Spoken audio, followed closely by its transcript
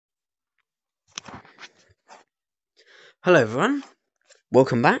Hello everyone,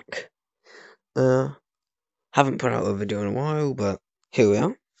 welcome back. Haven't put out a video in a while, but here we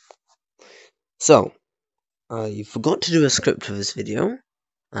are. So, I forgot to do a script for this video,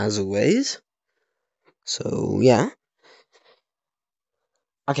 as always. So, yeah.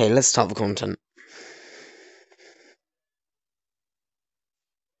 Okay, let's start the content.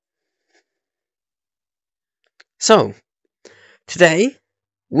 So, today,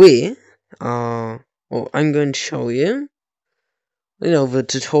 I'm going to show you, the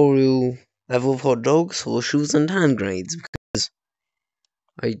tutorial level of hot dogs, horseshoes, and hand grenades, because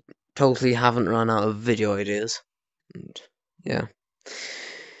I totally haven't run out of video ideas. And, yeah.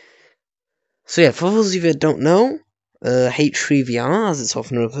 So yeah, for those of you that don't know, H3VR, as it's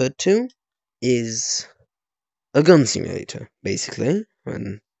often referred to, is a gun simulator, basically,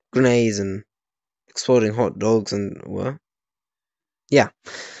 and grenades and exploding hot dogs and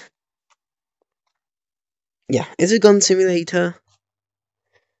yeah, it's a gun simulator,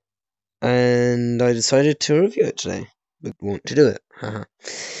 and I decided to review it today, but want to do it.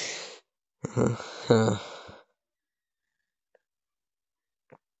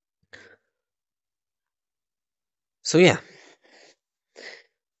 So yeah,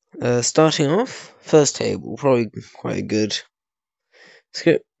 starting off, first table, probably quite a good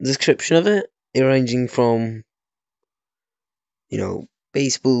description of it, ranging from,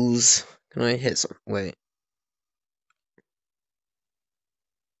 baseballs. Can I hit some? Wait.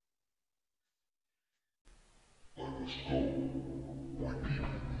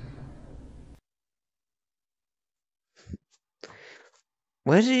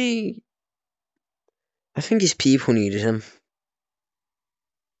 Where did he... I think his people needed him.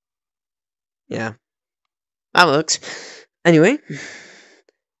 Yeah. That works. Anyway.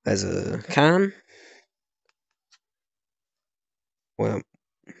 There's a can. Well,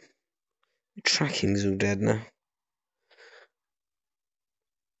 tracking's all dead now.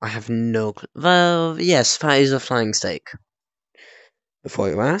 I have no clue. Well, yes, that is a flying steak. Before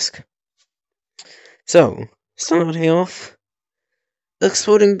you ask. So, starting off,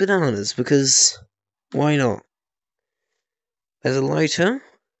 exploding bananas, because why not? There's a lighter,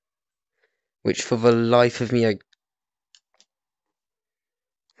 which for the life of me,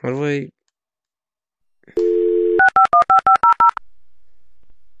 how do I...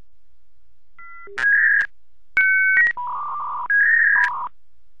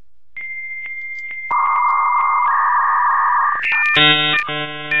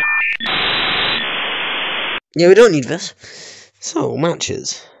 Yeah, we don't need this. So,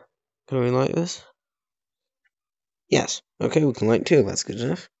 matches. Can we light this? Yes. Okay, we can light two, that's good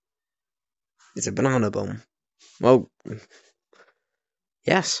enough. It's a banana bomb. Well,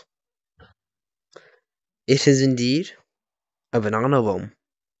 yes. It is indeed a banana bomb.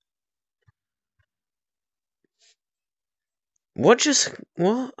 What?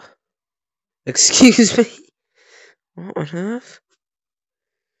 Excuse me? What on earth?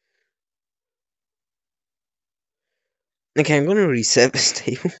 Okay, I'm gonna reset this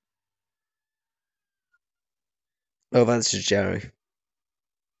table. Oh, that's just Jerry.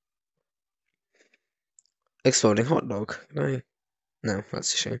 Exploding hot dog. No,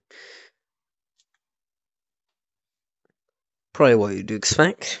 that's a shame. Probably what you'd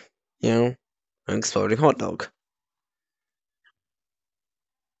expect. An exploding hot dog.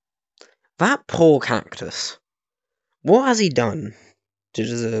 That poor cactus. What has he done to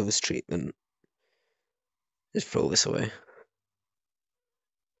deserve this treatment? Just throw this away.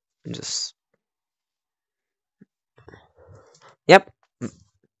 And just... Yep.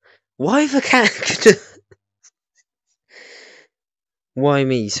 Why the cactus? Why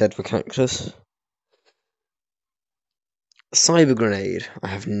me, said the cactus. Cyber grenade. I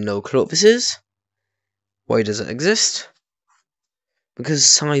have no clue what this is. Why does it exist? Because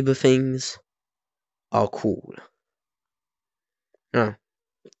cyber things are cool. No.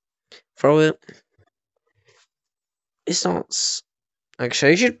 Throw it. It starts...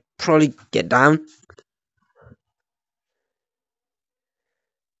 Actually, you should probably get down.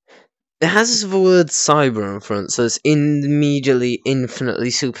 It has the word cyber in front, so it's immediately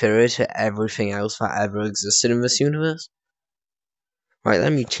infinitely superior to everything else that ever existed in this universe. Right,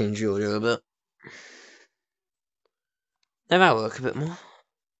 let me change the audio a bit. Now that'll work a bit more.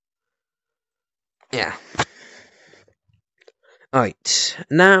 Yeah. Alright,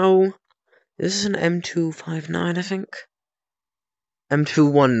 now, this is an M259, I think.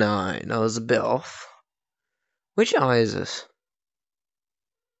 M219, I was a bit off. Which eye is this?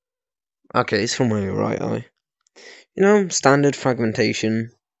 Okay, it's from my right eye. Standard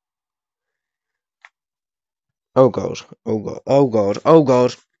fragmentation. Oh god, oh god, oh god, oh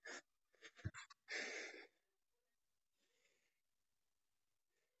god.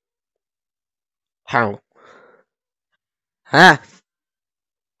 How? Ah!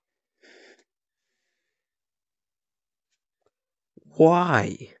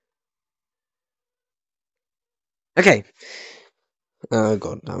 Why? Okay. Oh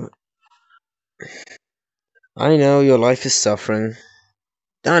god damn it. I know your life is suffering.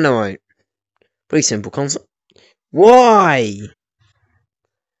 Dynamite. Pretty simple concept. Why?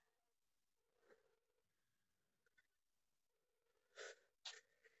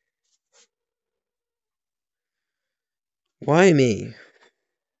 Why me?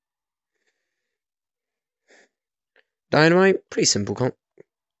 Dynamite? Pretty simple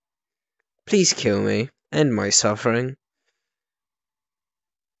Please kill me. End my suffering.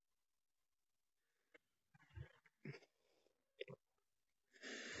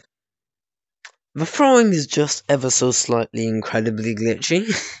 The throwing is just ever so slightly incredibly glitchy.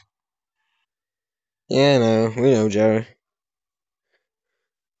 Yeah, no, we know, Jerry.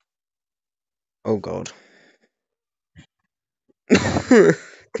 Oh god.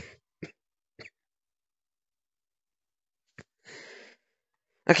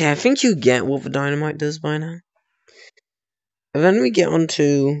 Okay, I think you get what the dynamite does by now. And then we get on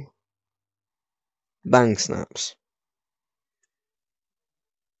to bang snaps.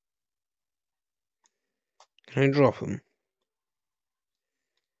 Can I drop them?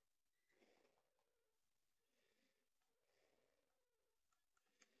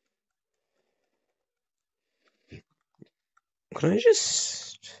 Can I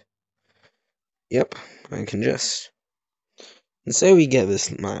just... Yep, I can just... And say we get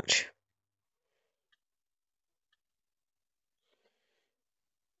this match.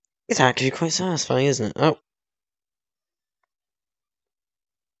 It's actually quite satisfying, isn't it? Oh.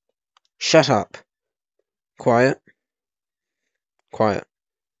 Shut up. Quiet. Quiet.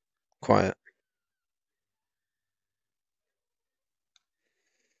 Quiet.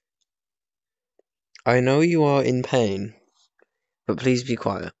 I know you are in pain, but please be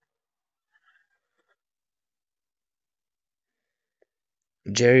quiet.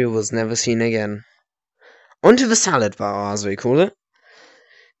 Jerry was never seen again. Onto the salad bar, as we call it.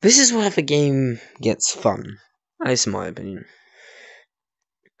 This is where the game gets fun. That's my opinion.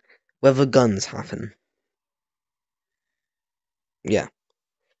 Where the guns happen. Yeah.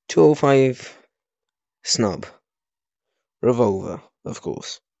 205 snub. Revolver, of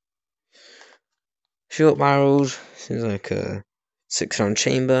course. Short barreled, seems like a 6-round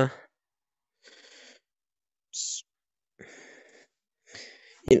chamber.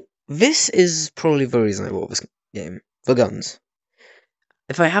 This is probably the reason I bought this game. The guns.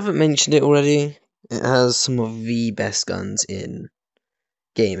 If I haven't mentioned it already, it has some of the best guns in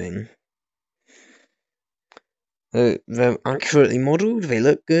gaming. They're accurately modelled, they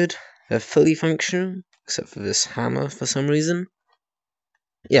look good, they're fully functional, except for this hammer for some reason.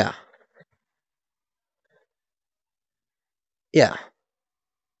 Yeah. Yeah.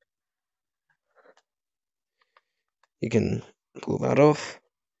 You can pull that off.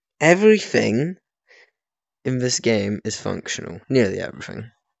 Everything in this game is functional. Nearly everything.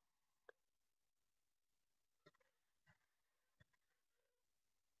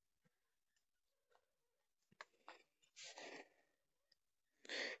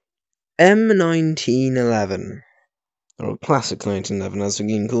 M1911. Or Classic 1911 as the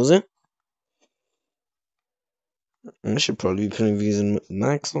game calls it. I should probably be putting these in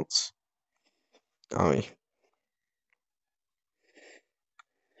mag slots. Aye.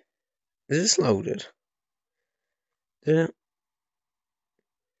 Is this loaded? Yeah.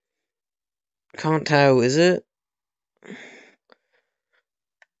 Can't tell, is it?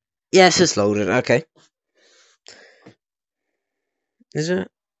 Yes, it's loaded, okay. Is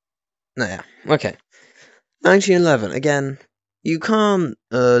it? No, yeah, okay. 1911, again, you can't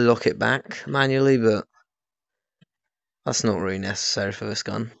lock it back manually, but that's not really necessary for this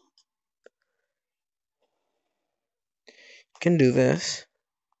gun. You can do this.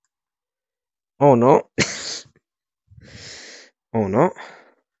 Or not. Or not.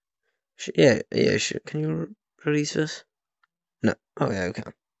 Yeah, can you release this? No. Oh, yeah, okay.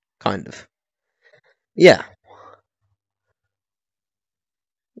 Kind of. Yeah.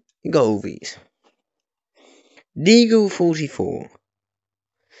 You got all these. Deagle 44.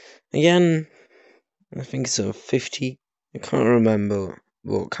 Again, I think it's a 50. I can't remember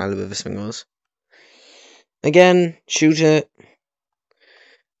what caliber this thing was. Again, shoot it.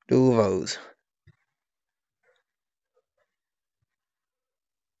 Do all those.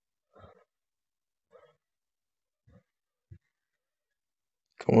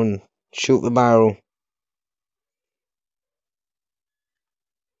 Come on, shoot the barrel.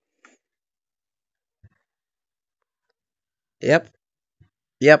 Yep.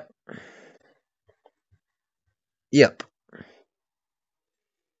 Yep. Yep.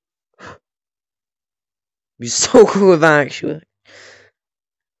 Be so cool with that, actually.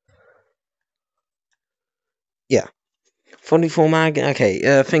 Yeah. 44 mag.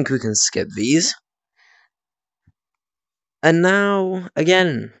 Okay, I think we can skip these. And now,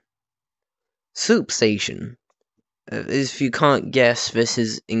 again, Soup Station. If you can't guess, this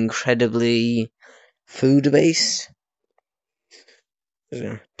is incredibly food-based.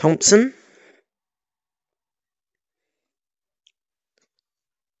 Thompson.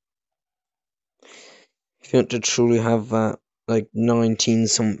 If you want to truly have that, like,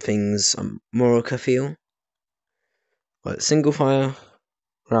 19-somethings Morocco feel. Like, single fire,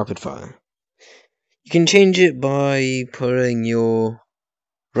 rapid fire. You can change it by putting your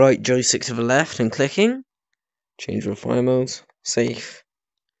right joystick to the left and clicking. Change the fire modes. Safe.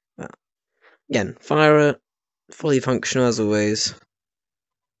 Again, fire it. Fully functional as always.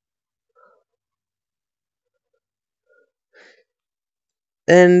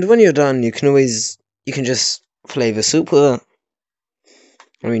 And when you're done, you can just flavour soup with it.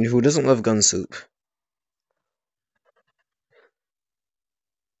 I mean, who doesn't love gun soup?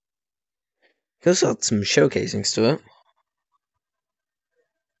 It also had some showcasings to it.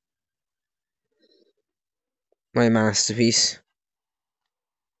 My masterpiece.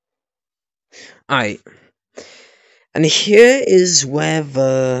 Alright. And here is where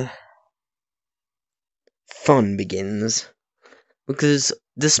the fun begins. Because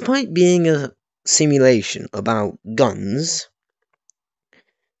despite being a simulation about guns,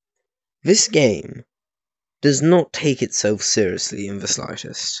 this game does not take itself seriously in the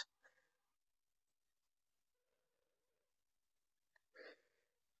slightest.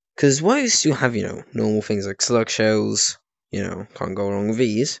 Because whilst you have, normal things like slug shells, can't go wrong with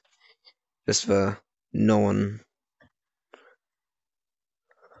these, just the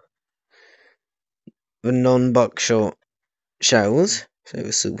non-buckshot shells, so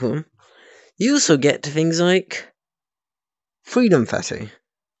with soup of them. You also get to things like Freedom Fatty.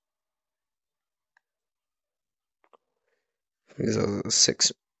 These are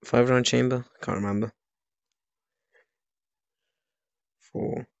 5-round chamber, can't remember.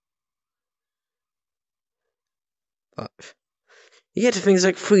 4, 5. You get to things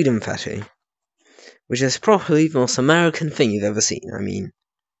like Freedom Fatty, which is probably the most American thing you've ever seen. I mean,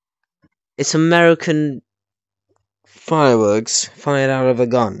 it's American fireworks fired out of a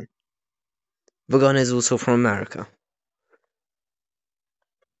gun. The gun is also from America.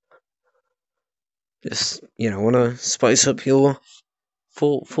 Just, wanna spice up your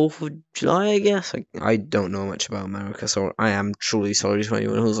 4th of July, I guess? I don't know much about America, so I am truly sorry to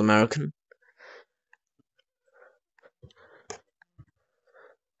anyone who's American.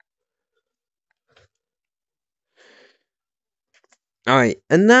 Alright,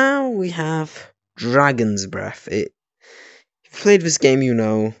 and now we have Dragon's Breath. If you've played this game, you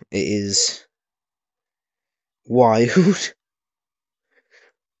know it is wild.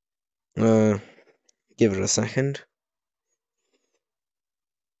 Give it a second.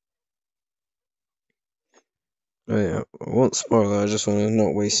 Oh, yeah, I won't spoil that, I just want to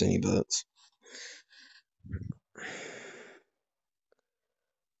not waste any bullets.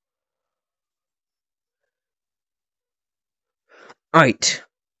 Right.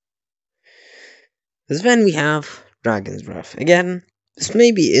 Because then we have Dragon's Breath. Again, this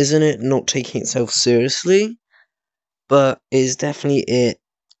maybe isn't it not taking itself seriously, but is definitely it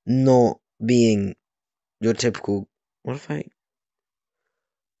not being your typical. What if I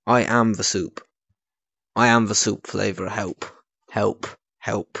am the soup. I am the soup flavor. Help. Help.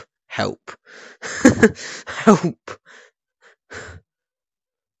 Help. Help. Help.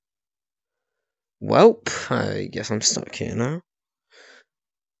 Welp, I guess I'm stuck here now.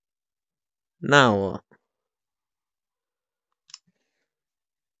 Now what?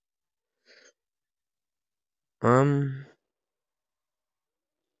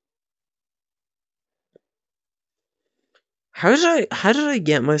 How did I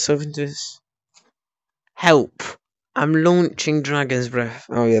get myself into this? Help. I'm launching Dragon's Breath.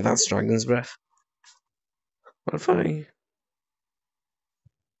 Oh yeah, that's Dragon's Breath. What if I...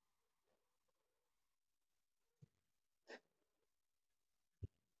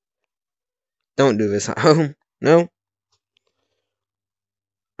 Don't do this at home. No?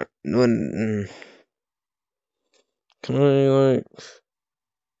 Can I, like...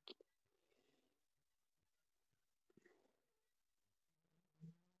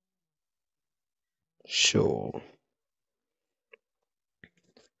 Sure.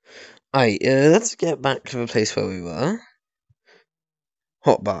 Alright, let's get back to the place where we were.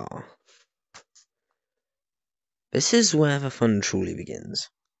 Hot bar. This is where the fun truly begins.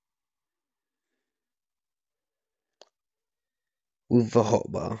 with the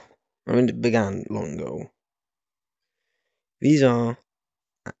hotbar. I mean, it began long ago. These are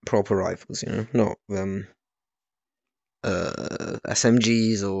proper rifles, not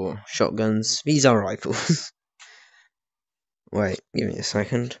SMGs or shotguns. These are rifles. Wait, give me a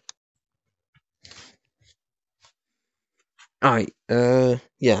second. Alright,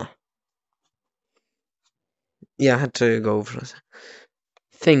 yeah. Yeah, I had to go over a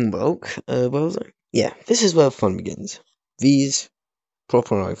thing broke. Where was I? Yeah, this is where fun begins. These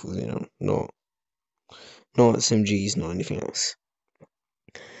proper rifles, not SMGs, not anything else.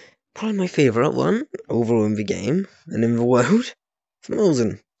 Probably my favourite one overall in the game and in the world. It's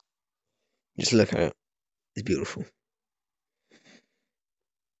Mosin. Just look at it. It's beautiful.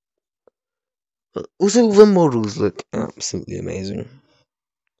 Also, the models look absolutely amazing.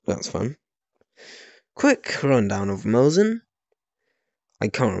 That's fun. Quick rundown of Mosin. I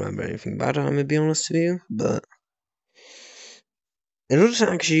can't remember anything about it, I'm gonna be honest with you, but in order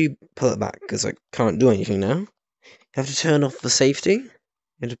to actually pull it back, because I can't do anything now, you have to turn off the safety. You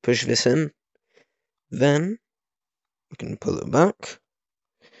have to push this in. Then you can pull it back.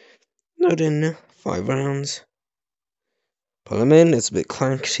 Load in 5 rounds. Pull them in. It's a bit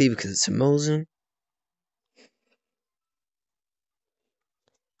clanky because it's a Mosin.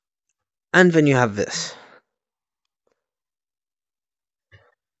 And then you have this.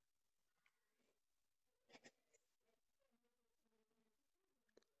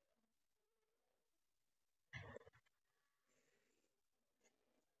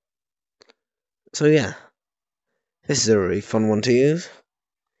 So yeah, this is a really fun one to use.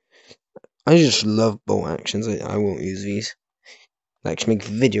 I just love bolt actions. I won't use these. Like to make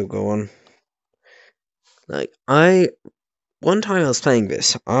the video go on. Like one time I was playing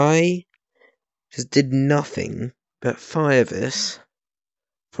this, I just did nothing but fire this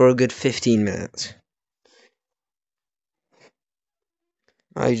for a good 15 minutes.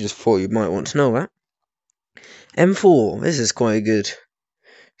 I just thought you might want to know that. M4, this is quite a good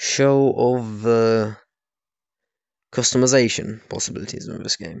show of the customization possibilities of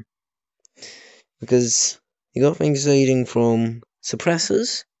this game. Because you got things leading from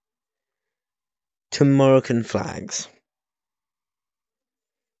suppressors to Moroccan flags.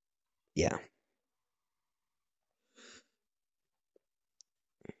 Yeah.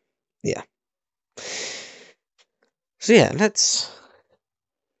 Yeah. So yeah,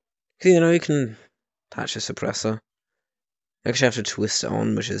 you can attach a suppressor. You actually have to twist it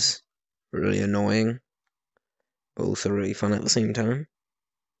on, which is really annoying, but also really fun at the same time.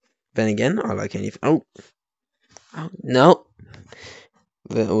 Then again, I like anything. Oh no!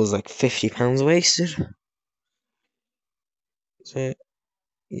 That was like £50 wasted. So,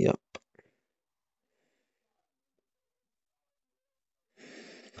 yep.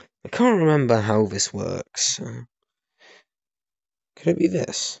 I can't remember how this works. Could it be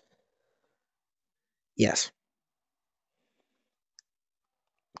this? Yes.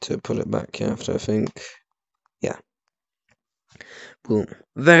 To put it back, you have to, I think. Yeah. Boom.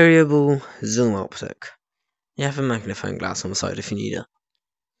 Variable zoom optic. You have a magnifying glass on the side if you need it.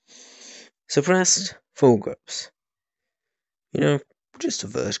 Suppressed, full grips. Just a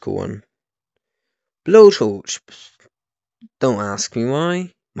vertical one. Blowtorch. Don't ask me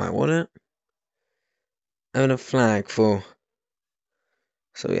why. Might want it. And a flag for.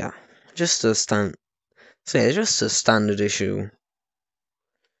 So yeah, just a stand. So yeah, just a standard issue.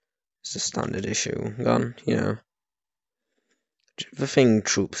 It's a standard issue gun. The thing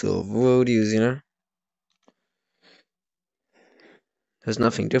troops all over the world use. There's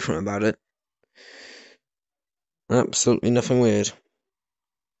nothing different about it. Absolutely nothing weird.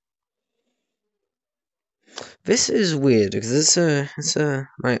 This is weird because it's a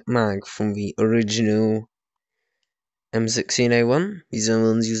mag from the original M16A1. These are the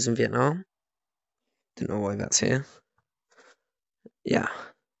ones used in Vietnam. Don't know why that's here. Yeah.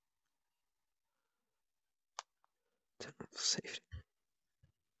 Safety.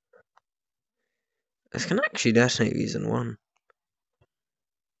 This can actually detonate these in one.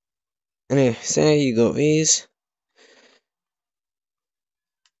 Anyway, say you got these.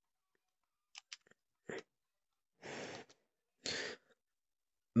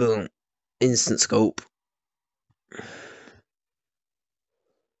 Boom. Instant scope.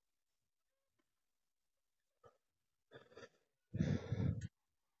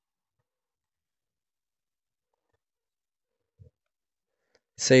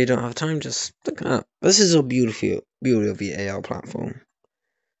 Say you don't have time, just look it up. This is a beauty of the AR platform.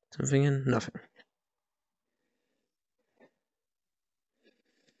 Something in? Nothing.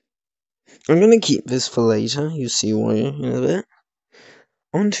 I'm gonna keep this for later, you see why in a bit.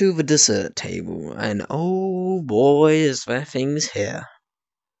 onto the dessert table, and oh boy, is there things here.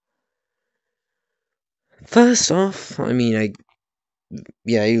 First off, I mean,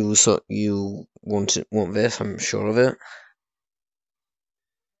 yeah, you want this, I'm sure of it.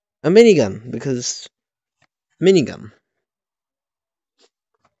 A minigun, because minigun.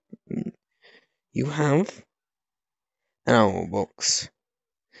 You have an ammo box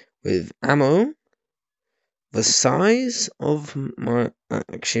with ammo the size of my.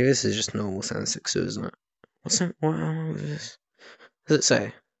 Actually, this is just normal 7.62, isn't it? What's it? What ammo is this? Does it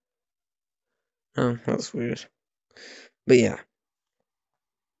say? Oh, that's weird. But yeah,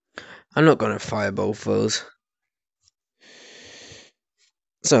 I'm not gonna fire both those.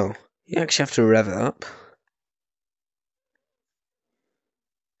 So you actually have to rev it up.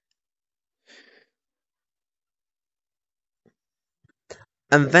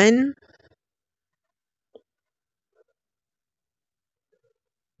 And then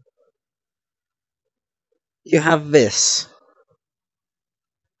you have this.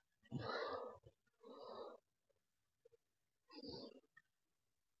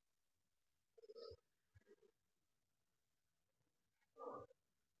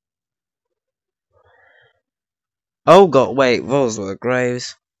 Oh god, wait, those were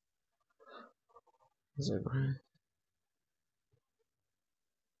graves. Those are graves.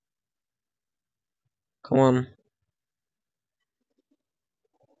 Come on.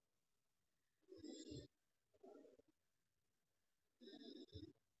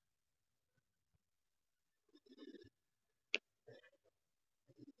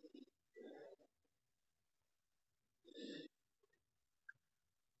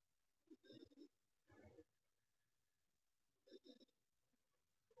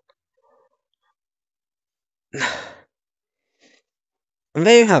 And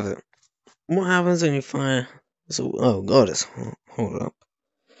there you have it. What happens when you fire? So, oh god, hold up.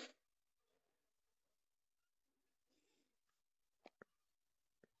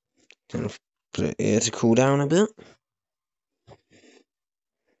 Gonna put it here to cool down a bit.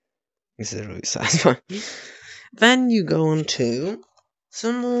 This is really satisfying. Then you go on to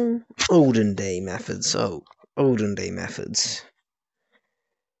some more olden day methods. Oh, olden day methods.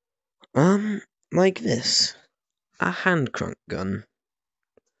 Like this. A hand crank gun.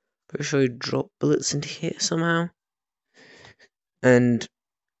 Pretty sure you drop bullets into here somehow. And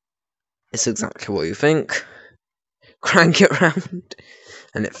it's exactly what you think. Crank it around,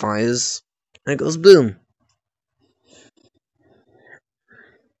 and it fires, and it goes boom.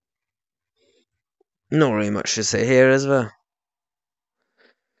 Not really much to say here, is there?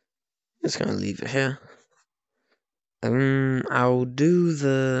 Just gonna leave it here. I'll do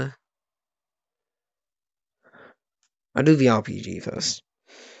the RPG first.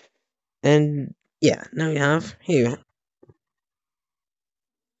 And yeah, now you have here.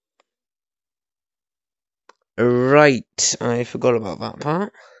 Right, I forgot about that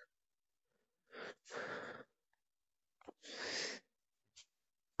part.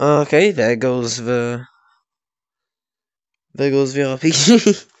 Okay, there goes the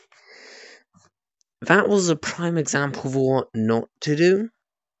RPG. That was a prime example of what not to do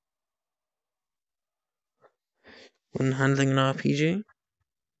when handling an RPG.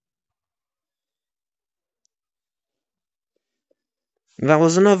 That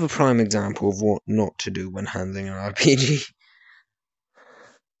was another prime example of what not to do when handling an RPG.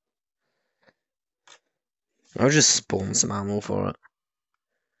 I'll just spawn some ammo for it.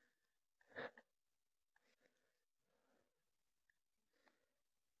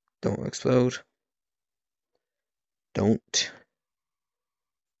 Don't explode. Don't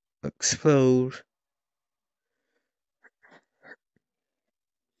explode.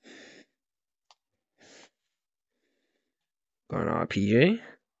 Got an RPG.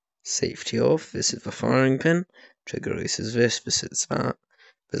 Safety off. This is the firing pin. Trigger releases this. This is that.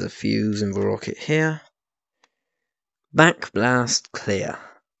 There's a fuse in the rocket here. Backblast clear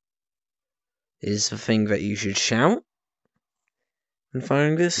is the thing that you should shout when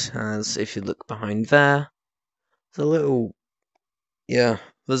firing this, as if you look behind there, there's a little, yeah,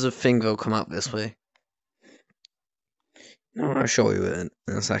 there's a thing that'll come up this way. No, I'll show you it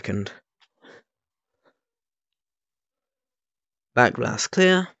in a second. Backblast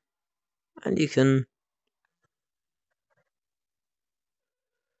clear, and you can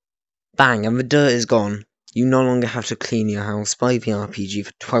bang, and the dirt is gone. You no longer have to clean your house. Buy the RPG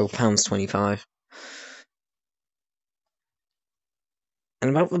for £12.25. And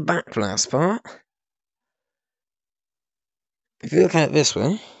about the backblast part, if you look at it this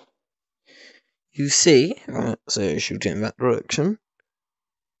way, you see, so shoot it in that direction,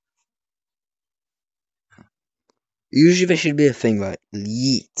 Usually there should be a thing that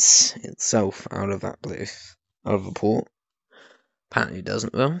yeets itself out of that place, out of the port. Apparently it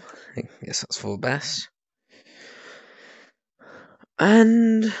doesn't though. I guess that's for the best.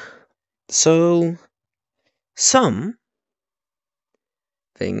 And so some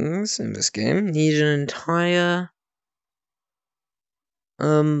things in this game need an entire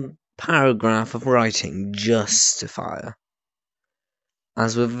paragraph of writing just to fire.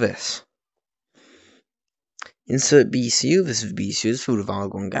 As with this. Insert BCU. This is BCU. It's full of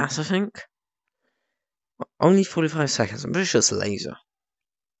argon gas, I think. Only 45 seconds. I'm pretty sure it's a laser.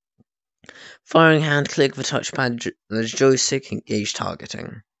 Firing hand, click the touchpad, the joystick, engage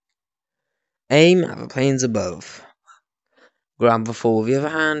targeting. Aim at the planes above. Grab the fall with the other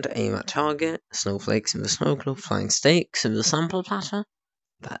hand, aim at target. Snowflakes in the snow globe, flying stakes in the sample platter.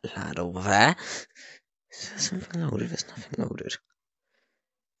 That lad over there. Is there something loaded? There's nothing loaded.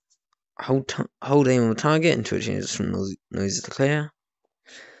 Hold aim on the target until it changes from noisy to clear.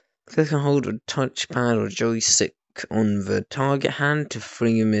 Click and hold a touchpad or joystick on the target hand to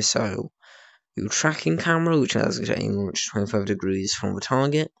free a missile. Your tracking camera, which allows you to aim launch 25 degrees from the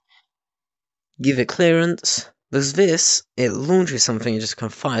target. Give it clearance. There's this, it launches something and just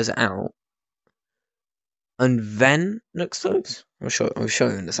kind of fires it out. And then it explodes. I'll show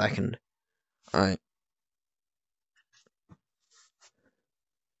you in a second. Alright.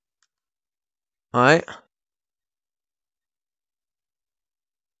 Alright.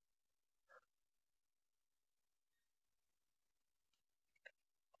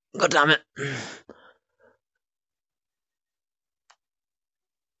 God damn it.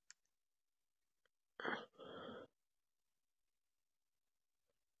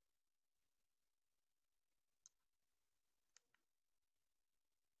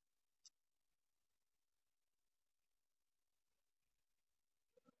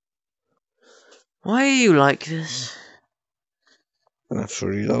 Why are you like this? I'm gonna have to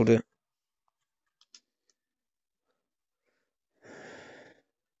reload it.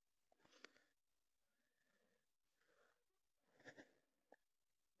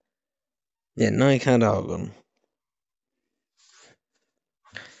 Yeah, Nike had argon.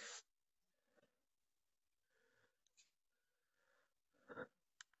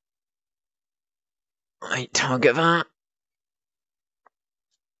 Right, target that.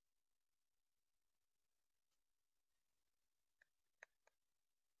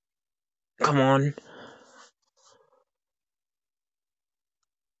 Come on.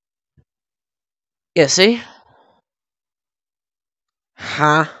 Yeah, see?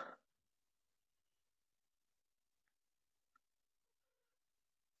 Ha.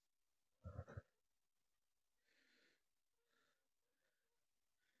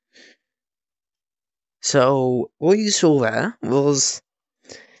 So, what you saw there was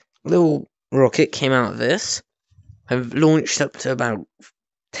a little rocket came out of this, and launched up to about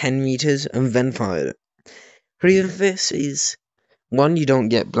 10 meters, and then fired it. The reason for this is, one, you don't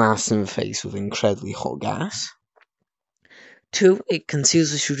get blasted in the face with incredibly hot gas. Two, it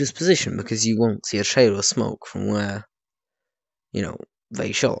conceals the shooter's position because you won't see a trail of smoke from where,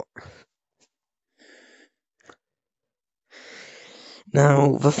 they shot.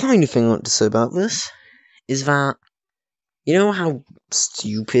 Now, the final thing I want to say about this is that, you know how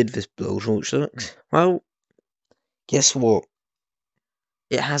stupid this blowtorch looks? Well, guess what?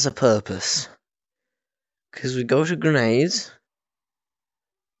 It has a purpose. Because we go to grenades.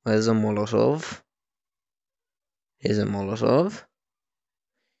 Where's a Molotov? Here's a Molotov.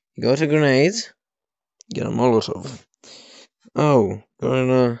 You go to grenades, you get a Molotov. Oh, you're in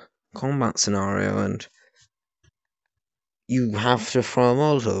a combat scenario and you have to throw a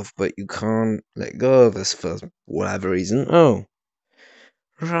Molotov, but you can't let go of us for whatever reason. Oh,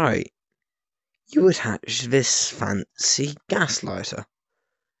 right. You attach this fancy gas lighter.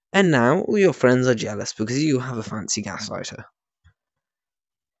 And now all your friends are jealous because you have a fancy gas lighter.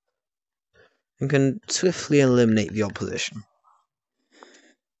 And can swiftly eliminate the opposition.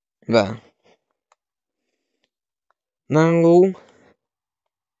 There. Now,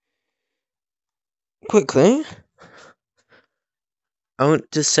 quickly, I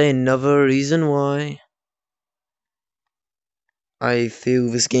want to say another reason why I feel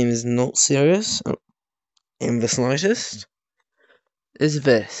this game is not serious in the slightest is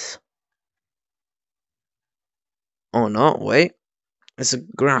this. Oh no, wait. It's a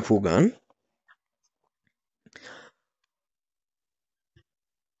grapple gun.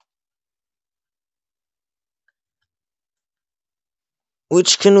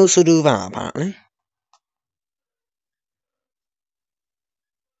 Which can also do that, apparently.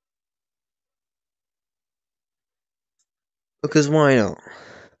 Because why not?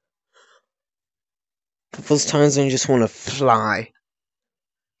 those times when you just want to fly.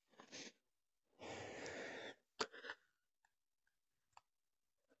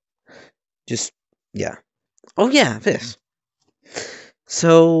 Just, yeah. Oh yeah, this.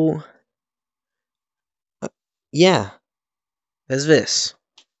 So, yeah, there's this.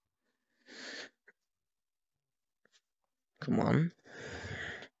 Come on.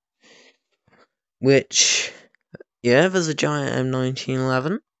 Which, yeah, there's a giant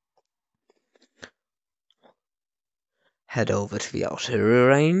M1911. Head over to the artillery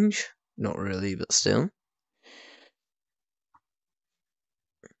range. Not really, but still.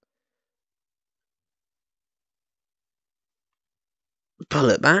 Pull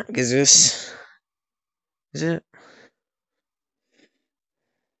it back. Is this? Is it?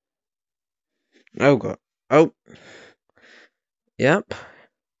 Oh god. Oh. Yep.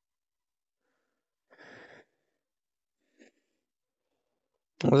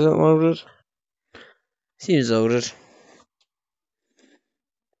 Was it loaded? Seems loaded.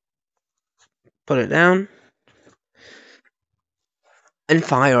 Put it down. And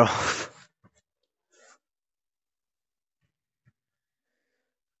fire off.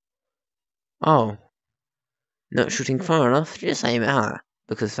 Oh. Not shooting far enough? Just aim it higher.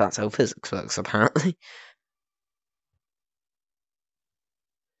 Because that's how physics works, apparently.